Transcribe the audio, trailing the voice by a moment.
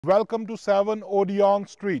Welcome to 7 ODEON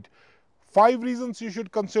Street. 5 reasons you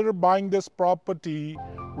should consider buying this property.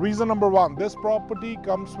 Reason number 1, this property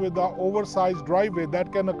comes with an oversized driveway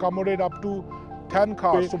that can accommodate up to 10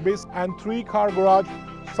 cars. And 3-car garage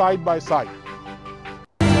side by side.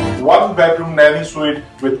 1-bedroom nanny suite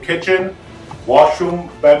with kitchen, washroom,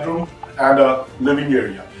 bedroom and a living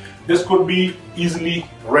area. This could be easily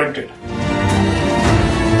rented.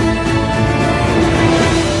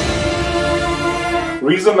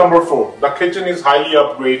 Reason number 4, the kitchen is highly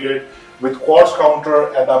upgraded with quartz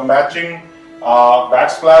counter and a matching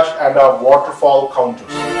backsplash and a waterfall counters.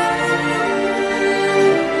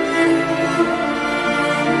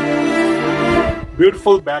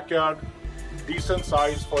 Beautiful backyard, decent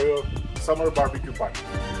size for your summer barbecue party.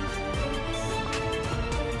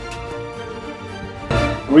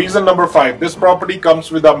 Reason number 5, this property comes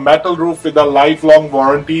with a metal roof with a lifelong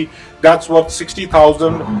warranty. That's worth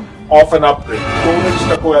 $60,000 of an upgrade. 4-inch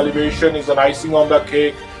stucco elevation is an icing on the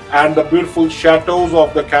cake, and the beautiful chateaus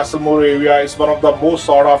of the Castlemore area is one of the most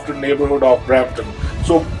sought after neighborhood of Brampton.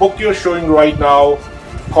 So book your showing right now.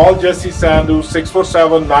 Call JESSI Sandhu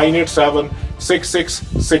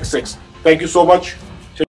 647-987-6666. Thank you so much.